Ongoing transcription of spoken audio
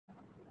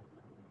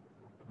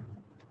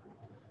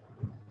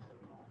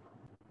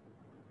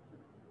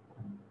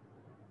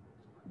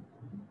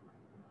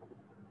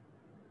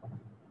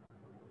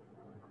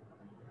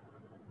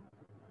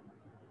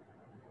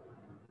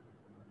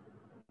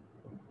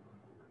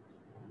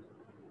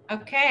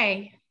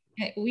Okay,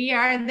 we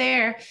are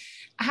there.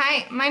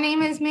 Hi, my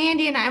name is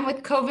Mandy and I'm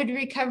with COVID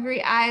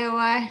Recovery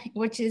Iowa,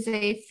 which is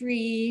a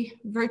free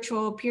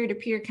virtual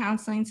peer-to-peer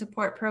counseling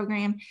support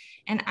program.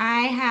 And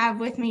I have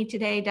with me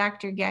today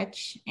Dr.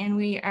 Goetsch, and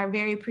we are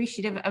very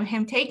appreciative of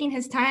him taking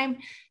his time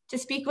to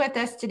speak with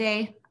us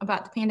today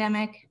about the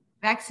pandemic,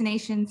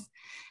 vaccinations,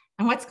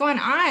 and what's going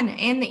on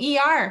in the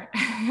ER.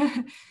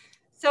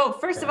 So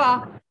first of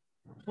all,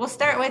 we'll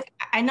start with,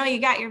 I know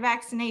you got your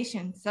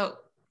vaccination. So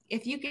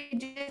if you could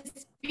just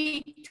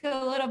speak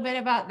to a little bit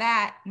about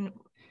that and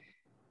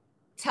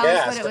tell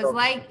us what it was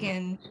like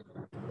and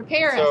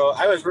prepare us. So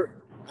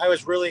I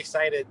was really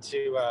excited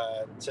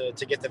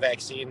to get the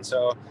vaccine.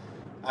 So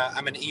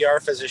I'm an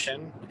ER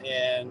physician,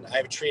 and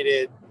I've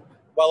treated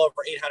well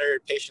over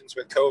 800 patients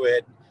with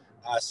COVID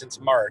since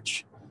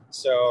March.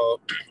 So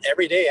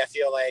every day I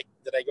feel like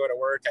that I go to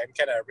work, I'm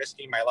kind of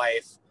risking my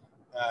life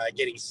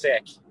getting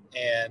sick.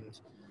 And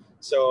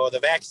so the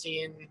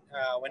vaccine,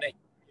 when it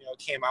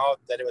came out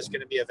that it was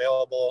going to be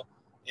available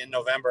in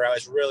November, I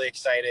was really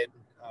excited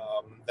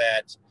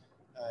that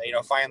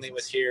finally it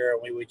was here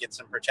and we would get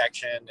some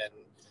protection. And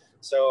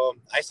so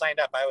I signed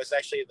up. I was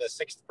actually the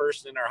 6th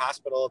person in our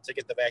hospital to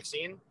get the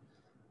vaccine.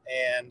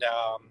 And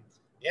I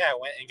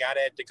went and got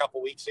it a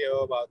couple weeks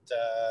ago, about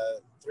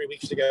 3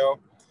 weeks ago.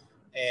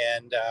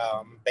 And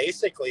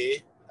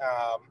basically,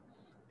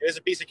 it was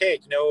a piece of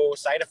cake. No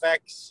side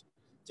effects,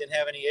 didn't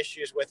have any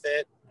issues with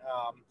it.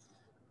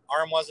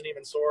 Arm wasn't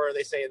even sore.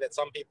 They say that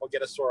some people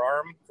get a sore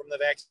arm from the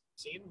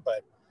vaccine,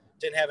 but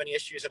didn't have any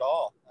issues at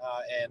all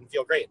and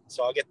feel great.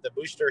 So I'll get the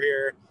booster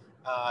here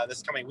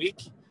this coming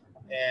week.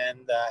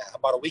 And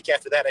about a week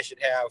after that, I should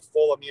have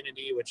full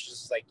immunity, which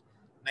is like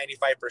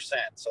 95%.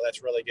 So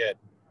that's really good.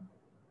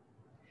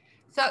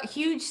 So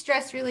huge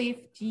stress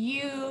relief to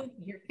you,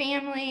 your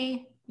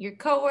family, your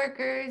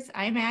coworkers,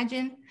 I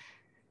imagine.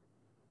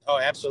 Oh,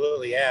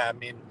 absolutely. Yeah. I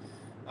mean,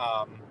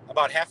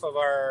 about half of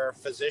our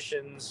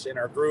physicians in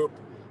our group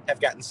have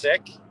gotten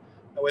sick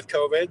with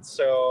COVID.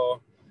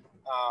 So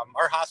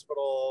our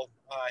hospital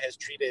has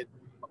treated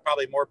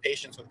probably more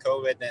patients with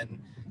COVID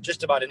than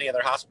just about any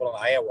other hospital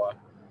in Iowa.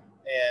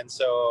 And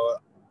so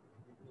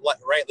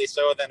rightly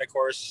so, then of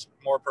course,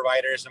 more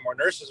providers and more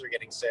nurses are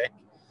getting sick.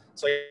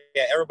 So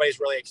yeah, everybody's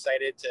really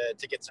excited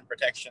to get some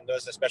protection,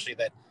 those especially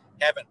that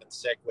haven't been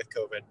sick with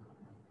COVID.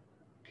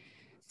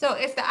 So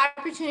if the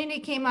opportunity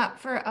came up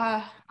for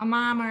a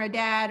mom or a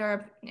dad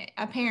or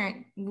a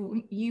parent,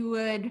 you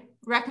would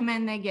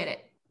recommend they get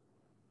it?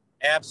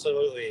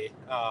 Absolutely.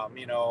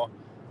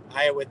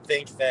 I would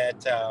think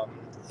that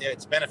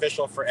it's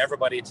beneficial for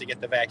everybody to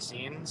get the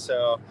vaccine.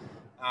 So,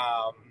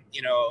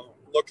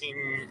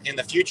 looking in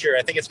the future,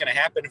 I think it's going to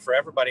happen for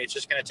everybody. It's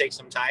just going to take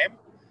some time.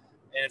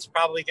 And it's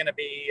probably going to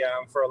be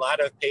for a lot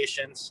of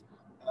patients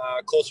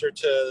closer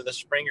to the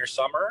spring or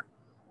summer,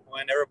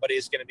 when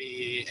everybody's going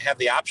to have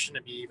the option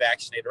to be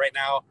vaccinated. Right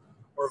now,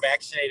 we're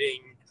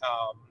vaccinating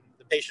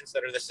the patients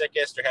that are the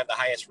sickest or have the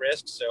highest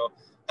risk. So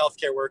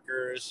healthcare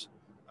workers,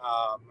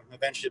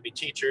 eventually be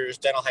teachers,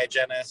 dental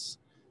hygienists,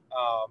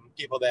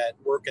 people that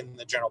work in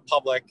the general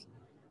public,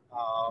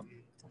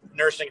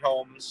 nursing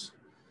homes.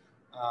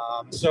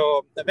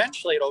 So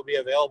eventually it'll be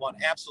available,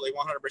 and absolutely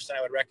 100%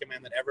 I would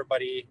recommend that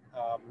everybody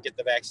get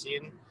the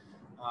vaccine.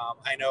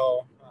 I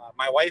know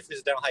my wife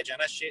is a dental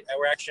hygienist.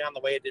 We're actually on the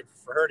way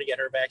for her to get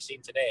her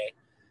vaccine today.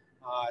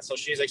 So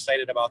she's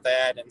excited about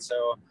that. And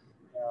so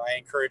I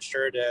encouraged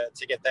her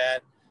to get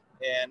that.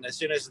 And as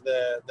soon as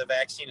the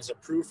vaccine is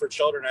approved for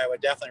children, I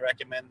would definitely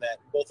recommend that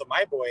both of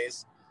my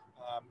boys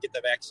get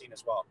the vaccine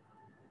as well.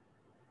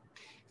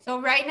 So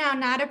right now,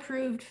 not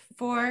approved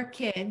for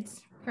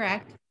kids,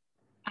 correct?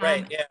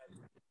 Right. Yeah.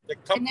 The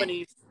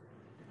companies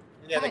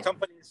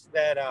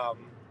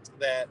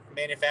that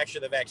manufacture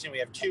the vaccine, we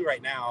have 2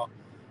 right now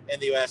in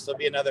the U.S. There'll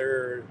be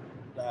another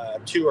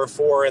 2 or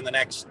 4 in the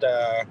next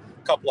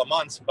couple of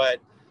months. But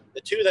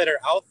the 2 that are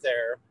out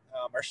there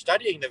are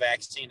studying the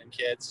vaccine in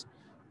kids.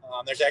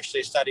 There's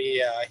actually a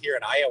study here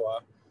in Iowa.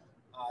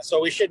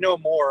 So we should know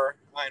more,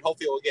 and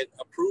hopefully we'll get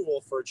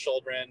approval for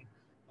children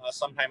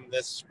sometime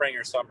this spring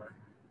or summer.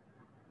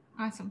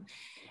 Awesome.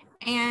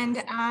 And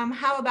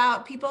how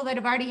about people that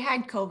have already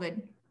had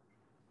COVID?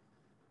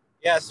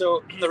 Yeah,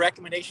 so the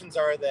recommendations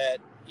are that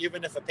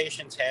even if a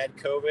patient's had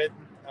COVID,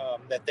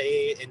 that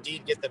they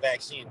indeed get the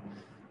vaccine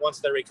once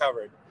they're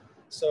recovered.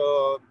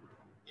 So,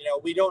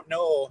 we don't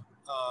know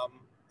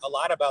a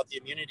lot about the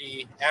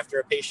immunity after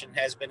a patient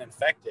has been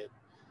infected.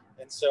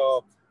 And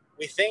so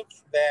we think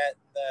that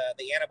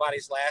the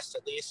antibodies last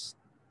at least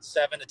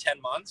 7 to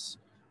 10 months.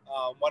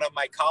 One of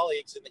my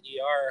colleagues in the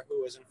ER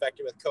who was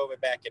infected with COVID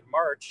back in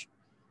March,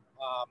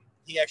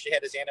 he actually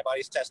had his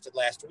antibodies tested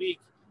last week,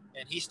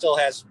 and he still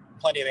has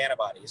plenty of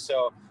antibodies.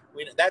 So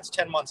that's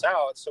 10 months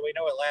out. So we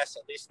know it lasts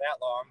at least that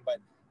long, but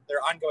there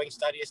are ongoing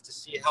studies to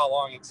see how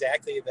long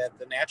exactly that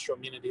the natural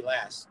immunity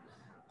lasts.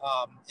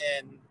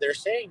 And they're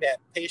saying that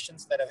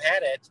patients that have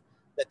had it,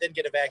 that then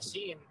get a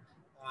vaccine,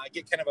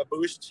 get kind of a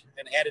boost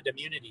and added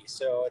immunity.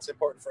 So it's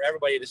important for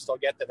everybody to still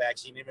get the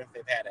vaccine, even if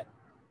they've had it.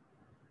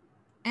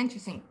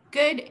 Interesting.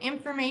 Good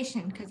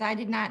information, because I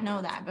did not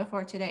know that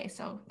before today.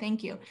 So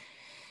thank you.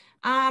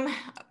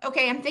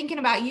 Okay, I'm thinking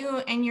about you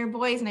and your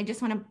boys, and I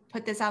just want to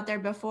put this out there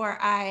before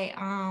I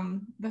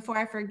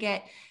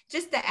forget.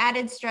 Just the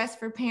added stress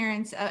for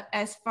parents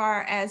as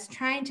far as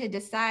trying to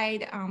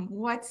decide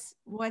what's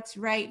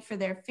right for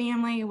their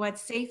family,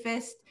 what's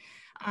safest,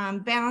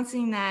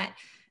 balancing that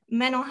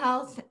mental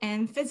health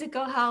and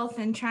physical health,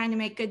 and trying to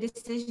make good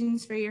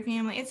decisions for your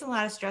family. It's a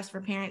lot of stress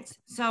for parents.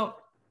 So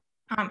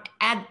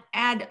add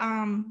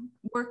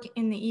work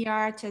in the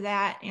ER to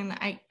that. And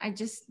I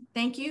just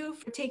thank you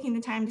for taking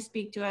the time to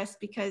speak to us,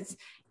 because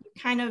you're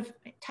kind of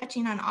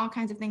touching on all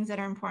kinds of things that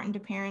are important to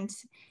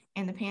parents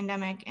in the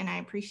pandemic, and I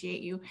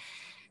appreciate you.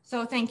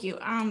 So thank you.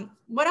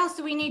 What else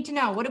do we need to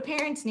know? What do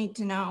parents need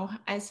to know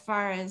as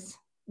far as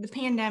the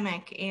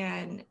pandemic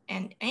and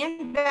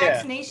Yeah.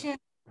 vaccination?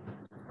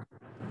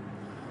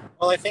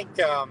 Well, I think,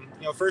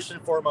 first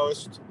and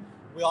foremost,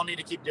 we all need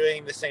to keep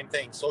doing the same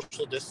thing: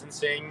 social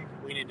distancing.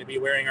 We need to be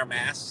wearing our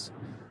masks.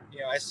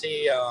 I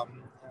see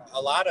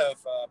a lot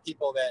of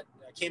people that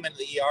came into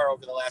the ER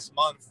over the last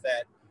month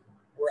that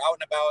were out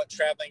and about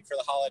traveling for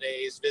the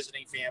holidays,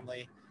 visiting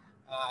family,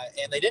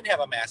 and they didn't have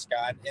a mask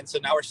on. And so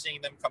now we're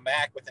seeing them come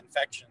back with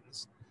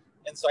infections.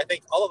 And so I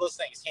think all of those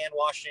things, hand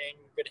washing,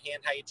 good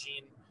hand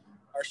hygiene,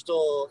 are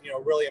still,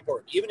 really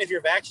important. Even if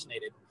you're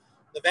vaccinated,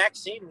 the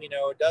vaccine, we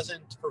know,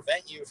 doesn't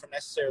prevent you from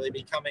necessarily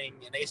becoming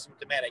an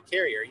asymptomatic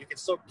carrier. You can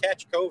still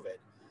catch COVID,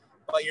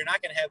 but you're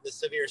not going to have the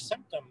severe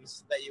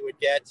symptoms that you would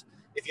get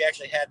if you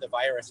actually had the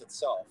virus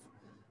itself.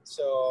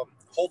 So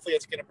hopefully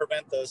it's going to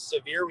prevent those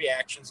severe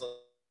reactions,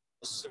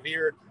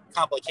 severe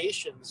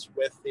complications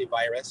with the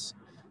virus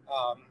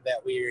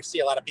that we see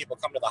a lot of people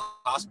come to the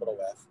hospital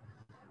with.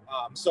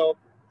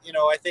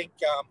 I think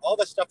all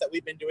the stuff that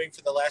we've been doing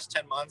for the last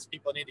 10 months,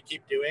 people need to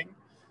keep doing.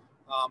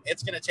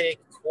 It's going to take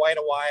quite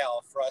a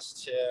while for us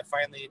to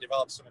finally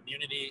develop some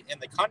immunity in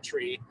the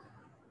country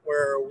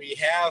where we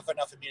have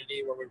enough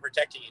immunity where we're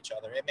protecting each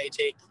other. It may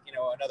take,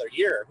 another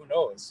year, who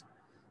knows?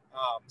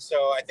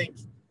 So I think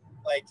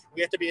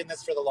we have to be in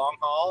this for the long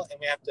haul, and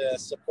we have to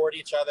support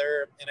each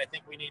other. And I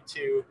think we need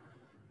to,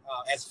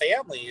 as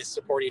families,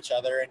 support each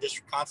other and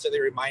just constantly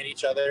remind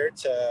each other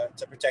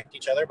to protect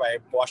each other by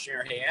washing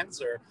our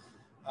hands. Or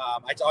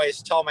I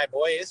always tell my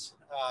boys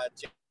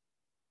to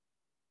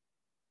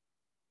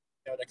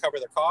cover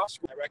their coughs.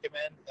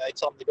 I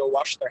tell them to go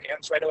wash their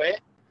hands right away.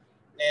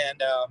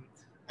 And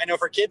I know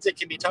for kids it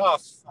can be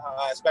tough,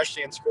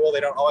 especially in school.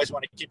 They don't always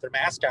want to keep their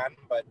mask on,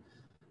 but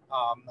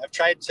I've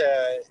tried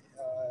to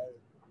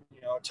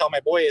tell my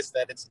boys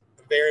that it's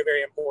very,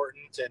 very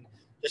important, and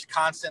just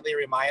constantly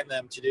remind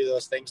them to do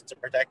those things to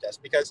protect us,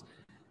 because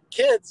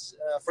kids,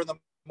 for the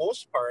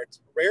most part,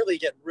 rarely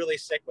get really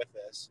sick with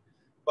this.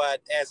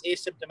 But as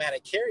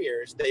asymptomatic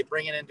carriers, they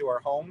bring it into our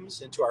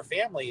homes, into our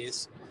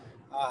families,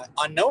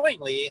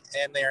 unknowingly,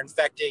 and they're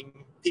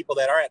infecting people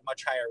that are at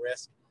much higher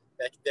risk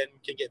that then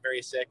can get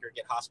very sick or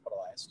get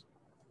hospitalized.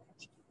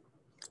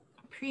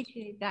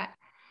 Appreciate that.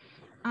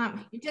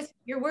 Just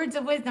your words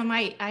of wisdom.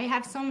 I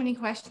have so many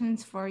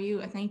questions for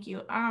you. Thank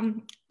you.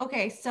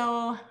 Okay,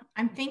 so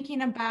I'm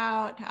thinking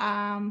about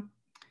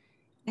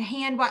the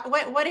hand.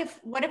 What if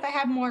I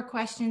have more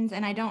questions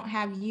and I don't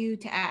have you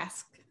to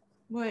ask?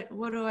 What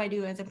do I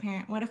do as a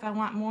parent? What if I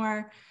want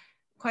more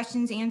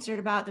questions answered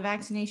about the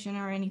vaccination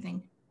or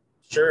anything?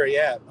 Sure,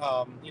 yeah.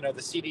 The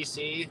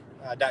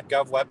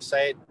CDC.gov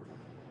website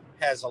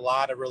has a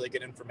lot of really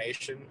good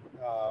information,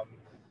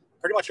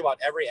 pretty much about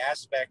every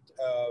aspect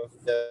of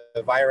the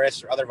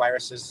virus or other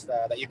viruses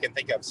that you can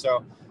think of.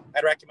 So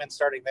I'd recommend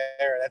starting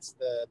there. That's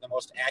the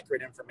most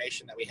accurate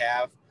information that we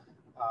have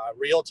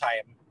real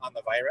time on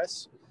the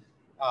virus.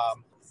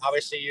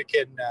 Obviously, you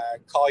can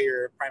call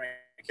your primary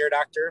care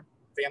doctor,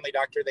 family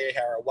doctor. They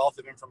have a wealth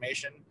of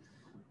information,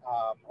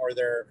 or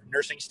their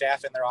nursing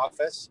staff in their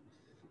office.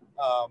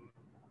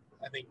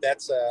 I think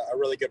that's a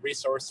really good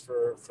resource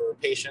for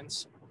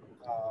patients.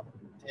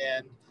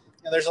 And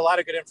there's a lot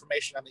of good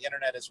information on the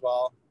internet as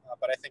well,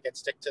 but I think I'd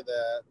stick to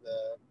the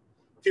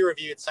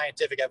peer-reviewed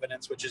scientific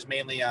evidence, which is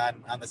mainly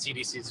on the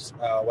CDC's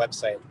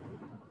website.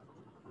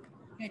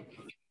 Good.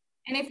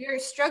 And if you're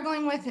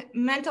struggling with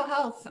mental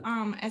health,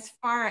 as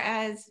far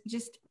as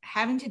just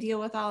having to deal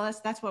with all this,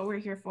 that's what we're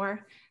here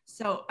for.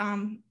 So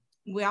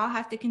we all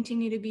have to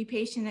continue to be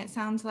patient. It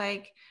sounds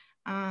like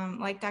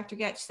Dr.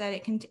 Goetsch said,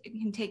 it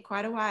can take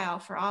quite a while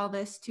for all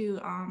this to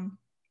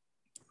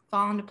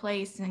fall into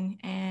place and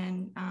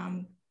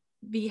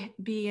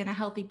be in a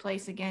healthy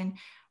place again,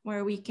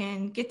 where we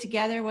can get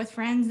together with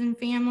friends and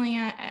family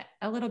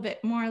a little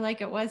bit more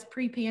like it was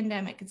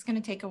pre-pandemic. It's going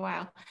to take a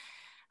while.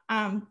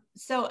 And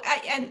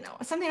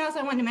something else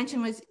I wanted to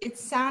mention was, it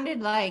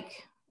sounded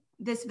like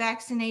this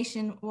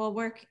vaccination will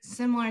work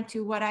similar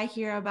to what I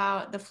hear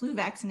about the flu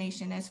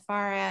vaccination, as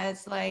far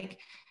as like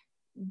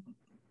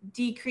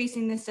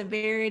decreasing the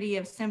severity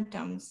of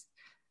symptoms,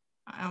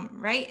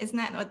 right? Isn't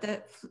that what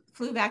the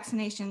flu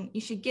vaccination,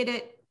 you should get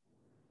it?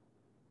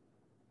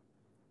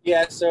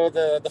 Yeah, so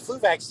the flu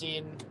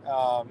vaccine,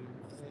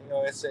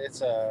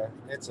 it's a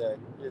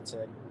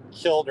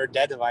killed or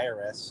dead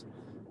virus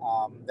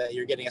that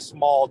you're getting a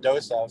small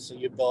dose of, so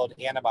you build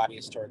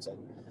antibodies towards it.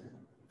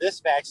 This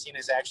vaccine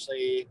is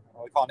actually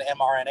what we call an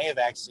mRNA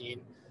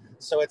vaccine.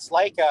 So it's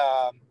like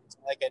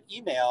an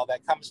email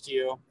that comes to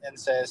you and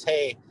says,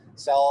 hey,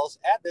 cells,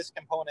 add this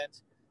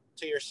component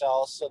to your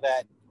cells so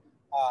that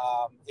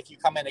if you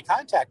come into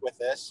contact with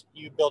this,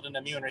 you build an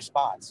immune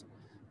response.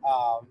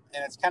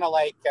 And it's kind of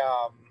like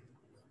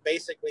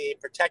basically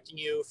protecting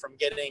you from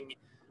getting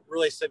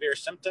really severe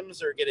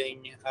symptoms or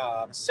getting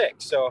sick.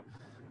 So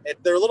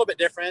they're a little bit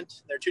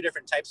different. They're two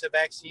different types of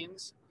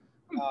vaccines.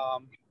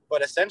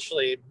 But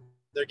essentially,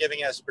 they're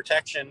giving us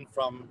protection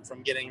from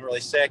getting really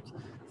sick,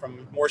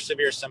 from more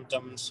severe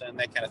symptoms and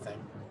that kind of thing.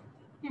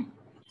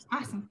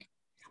 Awesome.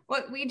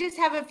 Well, we just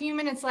have a few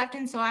minutes left,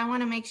 and so I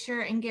want to make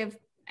sure and give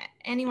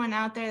anyone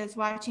out there that's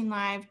watching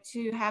live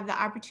to have the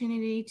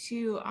opportunity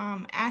to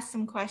ask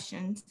some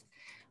questions.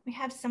 We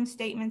have some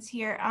statements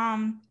here.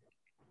 I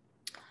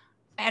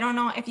don't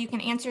know if you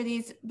can answer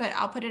these, but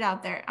I'll put it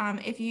out there.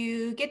 If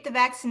you get the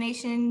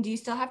vaccination, do you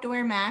still have to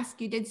wear a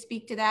mask? You did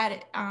speak to that.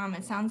 It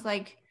sounds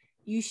like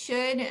you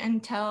should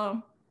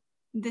until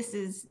this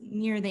is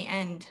near the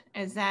end.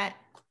 Is that?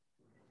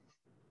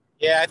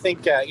 Yeah, I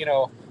think,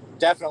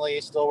 definitely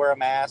still wear a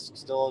mask,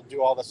 still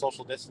do all the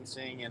social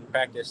distancing and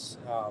practice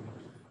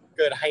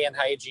good hand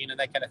hygiene and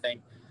that kind of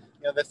thing.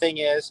 The thing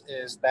is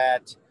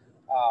that,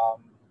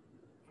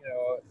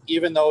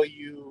 even though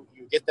you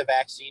get the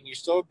vaccine, you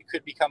still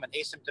could become an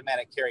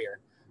asymptomatic carrier.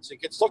 So you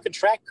could still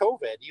contract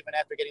COVID even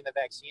after getting the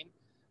vaccine.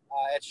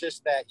 It's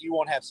just that you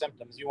won't have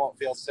symptoms. You won't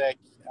feel sick.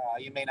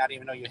 You may not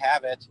even know you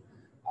have it,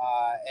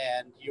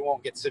 and you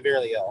won't get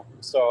severely ill.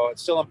 So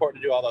it's still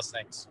important to do all those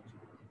things.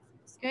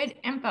 Good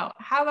info.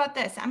 How about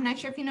this? I'm not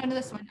sure if you know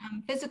this one.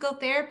 Physical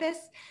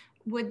therapists,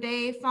 would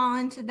they fall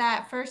into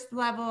that first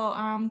level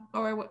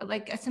or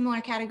like a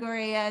similar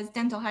category as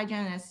dental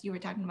hygienists you were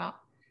talking about?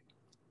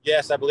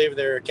 Yes, I believe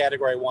they're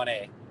category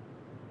 1A.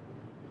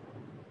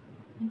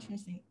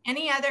 Interesting.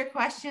 Any other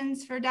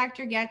questions for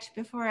Dr. Goetsch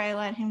before I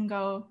let him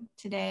go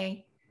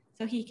today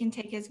so he can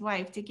take his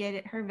wife to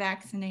get her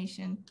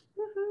vaccination?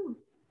 Woohoo.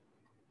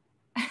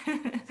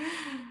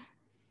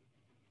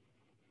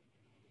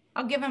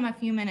 I'll give him a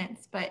few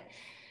minutes, but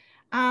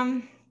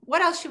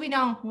what else should we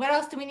know? What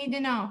else do we need to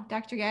know,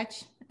 Dr.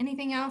 Goetsch?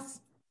 Anything else?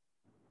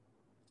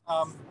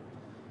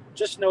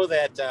 Just know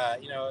that,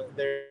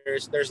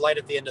 there's light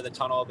at the end of the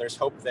tunnel. There's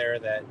hope there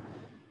that,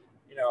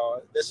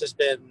 this has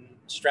been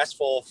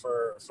stressful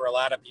for a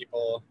lot of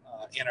people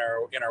in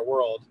our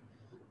world,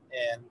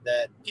 and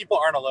that people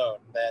aren't alone,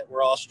 that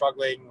we're all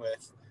struggling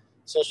with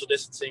social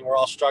distancing. We're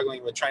all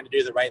struggling with trying to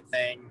do the right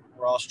thing.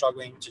 We're all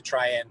struggling to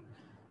try and,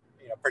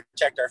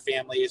 protect our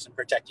families and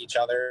protect each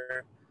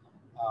other.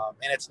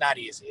 And it's not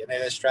easy, and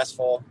it is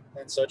stressful.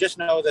 And so just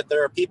know that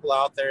there are people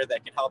out there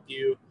that can help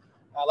you,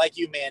 like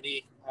you,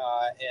 Mandy,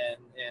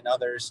 and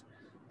others,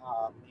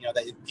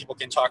 that people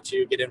can talk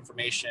to, get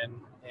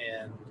information,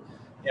 and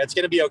it's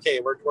going to be okay.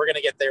 We're going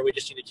to get there. We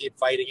just need to keep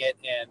fighting it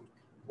and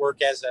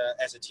work as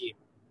a team.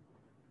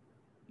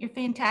 You're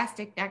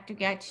fantastic, Dr.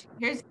 Goetsch.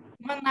 Here's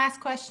one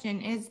last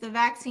question. Is the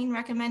vaccine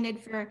recommended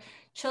for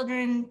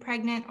children,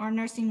 pregnant, or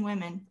nursing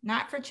women?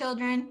 Not for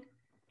children,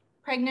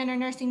 pregnant, or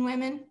nursing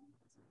women?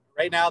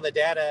 Right now, the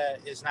data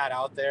is not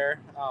out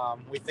there.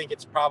 We think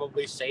it's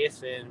probably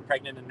safe in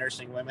pregnant and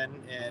nursing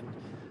women, and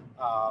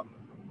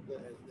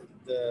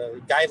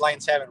the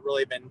guidelines haven't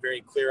really been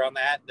very clear on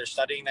that. They're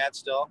studying that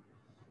still.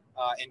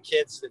 In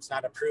kids, it's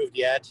not approved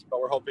yet,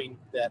 but we're hoping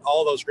that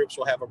all those groups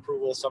will have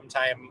approval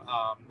sometime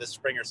this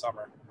spring or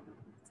summer.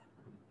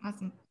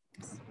 Awesome.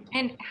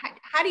 And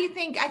how do you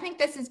think, I think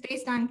this is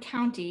based on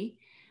county,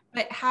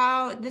 but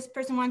how this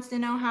person wants to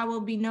know how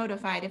we'll be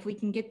notified if we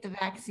can get the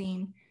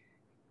vaccine.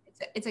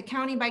 It's a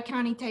county by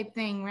county type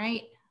thing,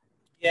 right?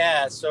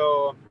 Yeah,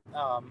 so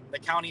the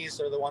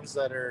counties are the ones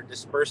that are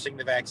dispersing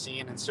the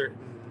vaccine in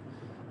certain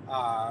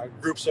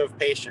groups of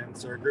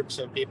patients or groups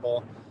of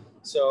people.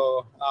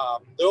 So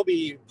there'll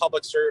be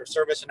public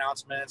service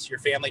announcements. Your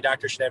family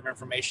doctor should have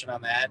information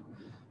on that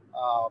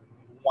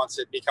once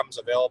it becomes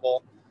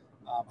available.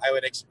 I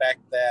would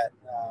expect that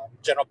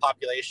general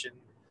population,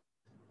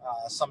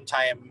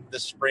 sometime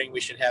this spring, we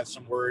should have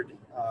some word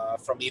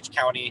from each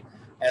county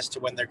as to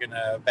when they're going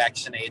to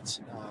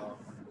vaccinate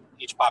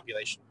each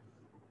population.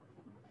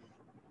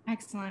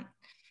 Excellent.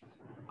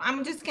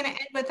 I'm just going to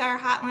end with our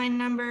hotline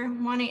number,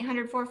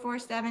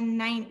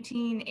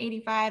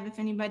 1-800-447-1985. If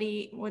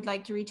anybody would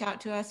like to reach out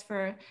to us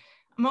for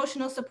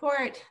emotional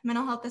support,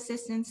 mental health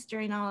assistance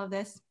during all of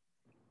this.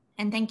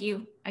 And thank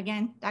you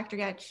again, Dr.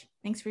 Goetsch.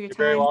 Thanks for your time.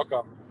 You're very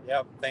welcome.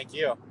 Yep. Thank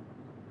you.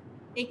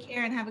 Take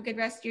care and have a good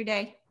rest of your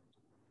day.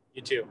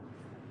 You too.